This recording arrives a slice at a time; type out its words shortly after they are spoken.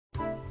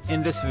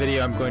In this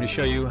video, I'm going to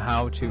show you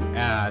how to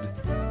add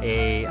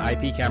a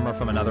IP camera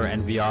from another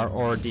NVR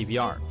or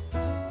DVR.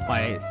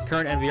 My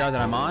current NVR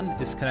that I'm on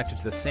is connected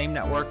to the same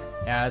network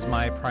as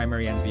my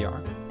primary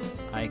NVR.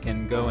 I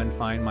can go and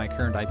find my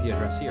current IP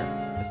address here.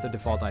 It's the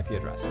default IP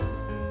address.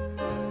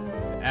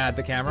 To add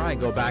the camera, I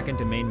go back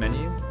into main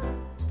menu,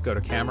 go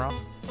to camera,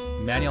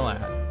 manual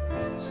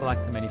add,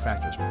 select the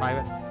manufacturer's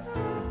private.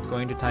 I'm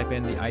going to type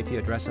in the IP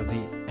address of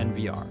the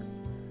NVR.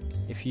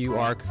 If you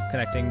are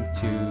connecting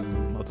to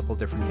multiple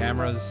different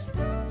cameras,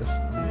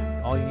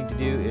 all you need to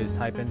do is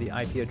type in the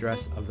IP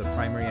address of the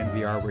primary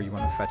NVR where you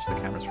want to fetch the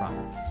cameras from,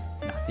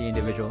 not the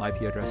individual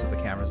IP address of the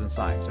cameras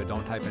inside. So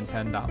don't type in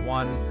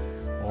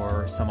 10.1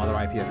 or some other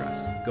IP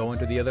address. Go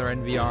into the other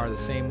NVR the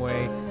same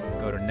way,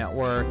 go to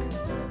network,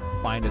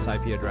 find its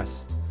IP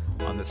address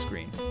on the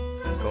screen.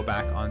 Go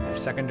back on your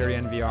secondary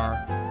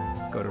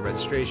NVR, go to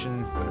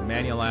registration, go to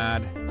manual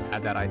add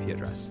that IP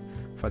address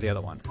for the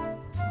other one.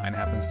 Mine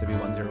happens to be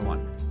 101.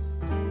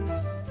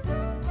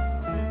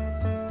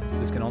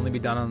 This can only be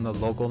done on the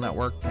local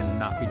network,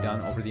 cannot be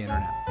done over the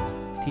internet.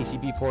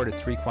 TCP port is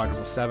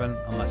 3/777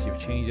 unless you've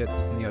changed it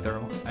in the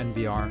other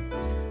NVR.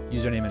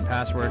 Username and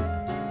password.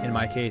 In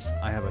my case,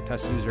 I have a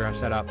test user I've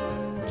set up,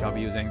 which I'll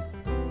be using.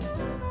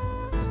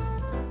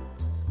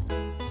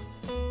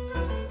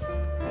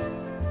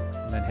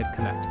 And then hit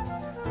connect.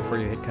 Before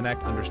you hit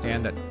connect,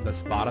 understand that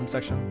this bottom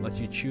section lets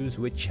you choose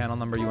which channel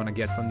number you want to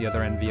get from the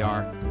other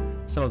NVR.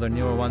 Some of the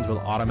newer ones will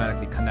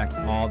automatically connect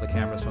all the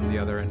cameras from the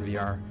other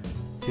NVR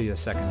to your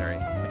secondary.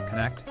 Hit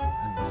connect,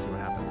 and let's see what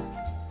happens.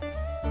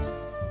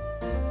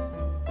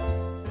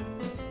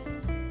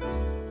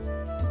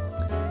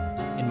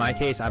 In my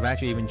case, I've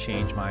actually even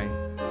changed my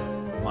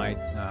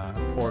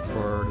port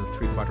for the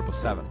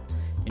 3/777.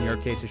 In your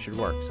case, it should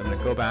work. So I'm going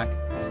to go back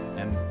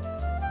and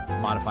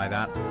modify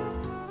that.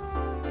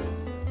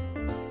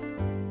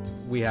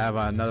 We have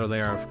another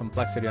layer of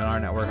complexity on our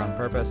network on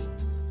purpose.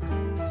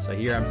 So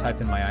here I'm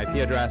typed in my IP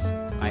address.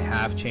 I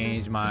have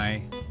changed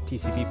my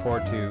TCP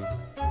port to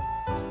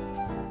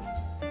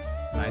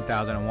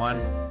 9001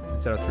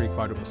 instead of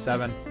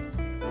 3/777.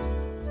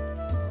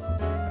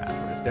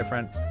 Password is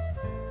different.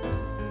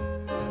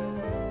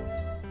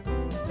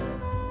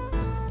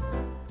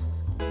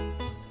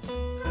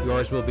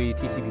 Yours will be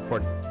TCP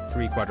port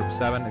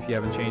 3/777. If you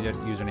haven't changed it,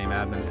 username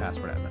admin,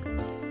 password admin.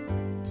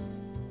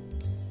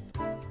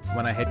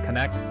 When I hit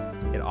connect,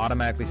 it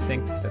automatically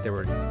synced that there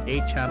were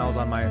 8 channels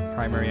on my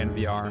primary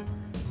NVR,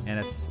 and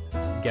it's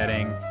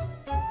getting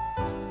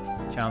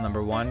channel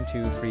number 1,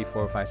 2, 3,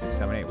 4, 5, 6,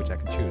 7, 8, which I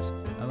can choose.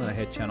 I'm going to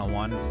hit channel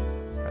 1,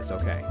 press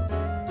OK.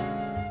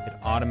 It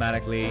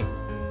automatically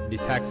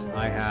detects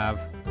I have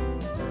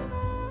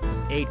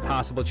 8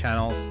 possible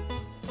channels.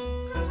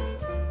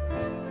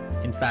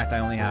 In fact, I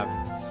only have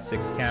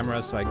 6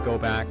 cameras, so I go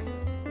back,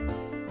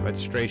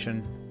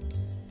 registration,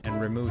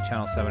 and remove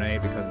channel 7 and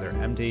 8 because they're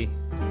empty.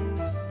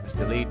 Press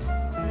delete.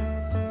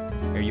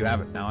 Here you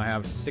have it. Now I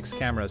have 6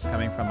 cameras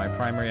coming from my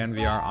primary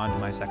NVR onto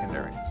my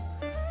secondary.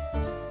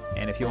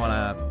 And if you want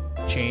to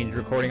change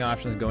recording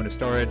options, go into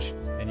storage,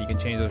 and you can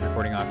change those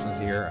recording options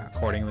here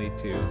accordingly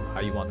to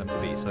how you want them to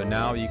be. So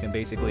now you can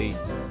basically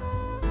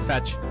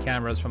fetch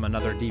cameras from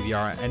another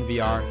DVR,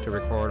 NVR to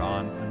record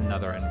on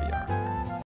another NVR.